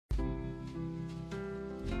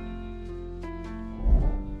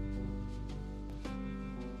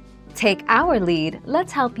Take our lead,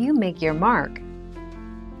 let's help you make your mark.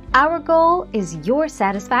 Our goal is your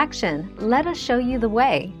satisfaction. Let us show you the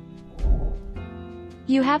way.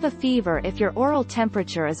 You have a fever if your oral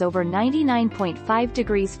temperature is over 99.5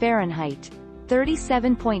 degrees Fahrenheit,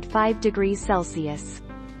 37.5 degrees Celsius.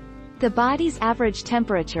 The body's average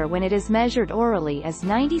temperature when it is measured orally is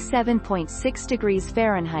 97.6 degrees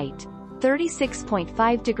Fahrenheit,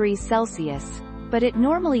 36.5 degrees Celsius, but it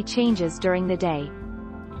normally changes during the day.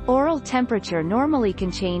 Oral temperature normally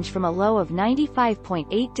can change from a low of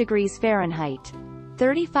 95.8 degrees Fahrenheit,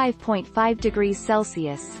 35.5 degrees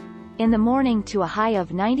Celsius, in the morning to a high of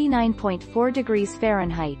 99.4 degrees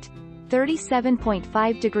Fahrenheit,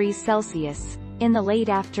 37.5 degrees Celsius, in the late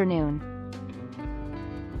afternoon.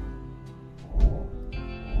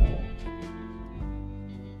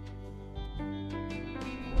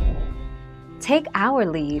 Take our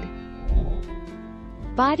lead.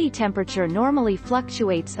 Body temperature normally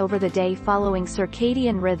fluctuates over the day following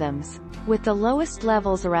circadian rhythms, with the lowest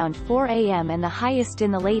levels around 4 a.m. and the highest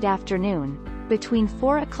in the late afternoon, between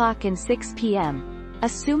 4 o'clock and 6 p.m.,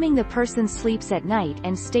 assuming the person sleeps at night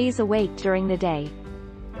and stays awake during the day.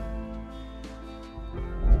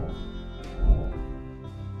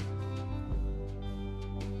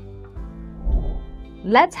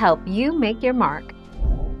 Let's help you make your mark.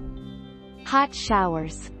 Hot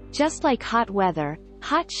showers. Just like hot weather,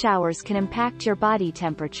 hot showers can impact your body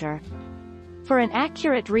temperature. For an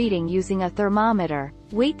accurate reading using a thermometer,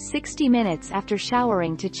 wait 60 minutes after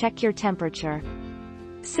showering to check your temperature.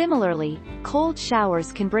 Similarly, cold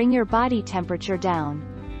showers can bring your body temperature down.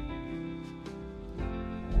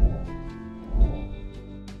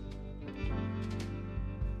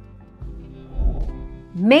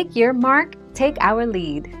 Make your mark, take our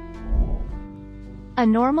lead. A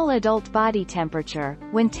normal adult body temperature,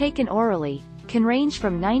 when taken orally, can range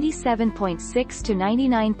from 97.6 to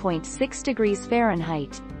 99.6 degrees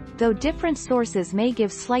Fahrenheit, though different sources may give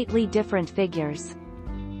slightly different figures.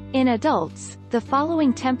 In adults, the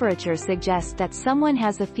following temperature suggests that someone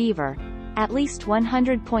has a fever: at least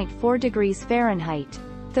 100.4 degrees Fahrenheit,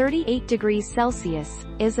 38 degrees Celsius,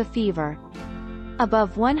 is a fever.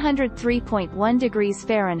 Above 103.1 degrees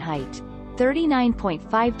Fahrenheit,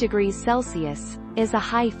 39.5 degrees Celsius, is a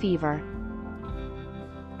high fever.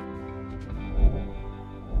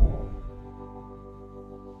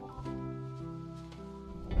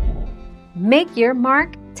 Make your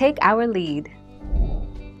mark, take our lead.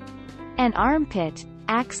 An armpit,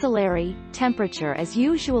 axillary, temperature is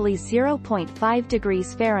usually 0.5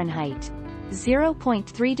 degrees Fahrenheit,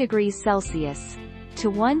 0.3 degrees Celsius, to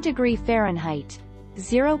 1 degree Fahrenheit,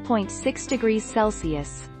 0.6 degrees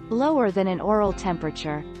Celsius, lower than an oral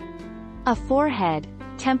temperature. A forehead,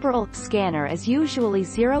 temporal, scanner is usually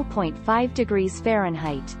 0.5 degrees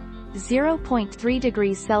Fahrenheit, 0.3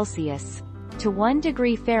 degrees Celsius, to 1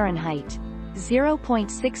 degree Fahrenheit,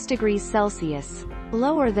 0.6 degrees Celsius,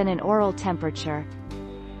 lower than an oral temperature.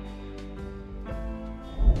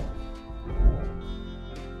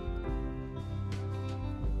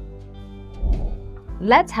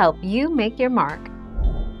 Let's help you make your mark.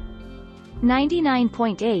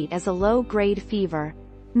 99.8 is a low-grade fever.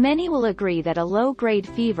 Many will agree that a low-grade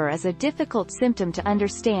fever is a difficult symptom to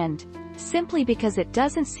understand, simply because it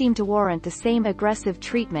doesn't seem to warrant the same aggressive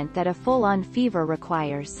treatment that a full-on fever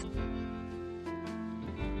requires.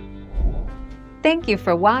 Thank you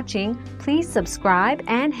for watching. Please subscribe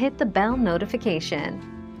and hit the bell notification.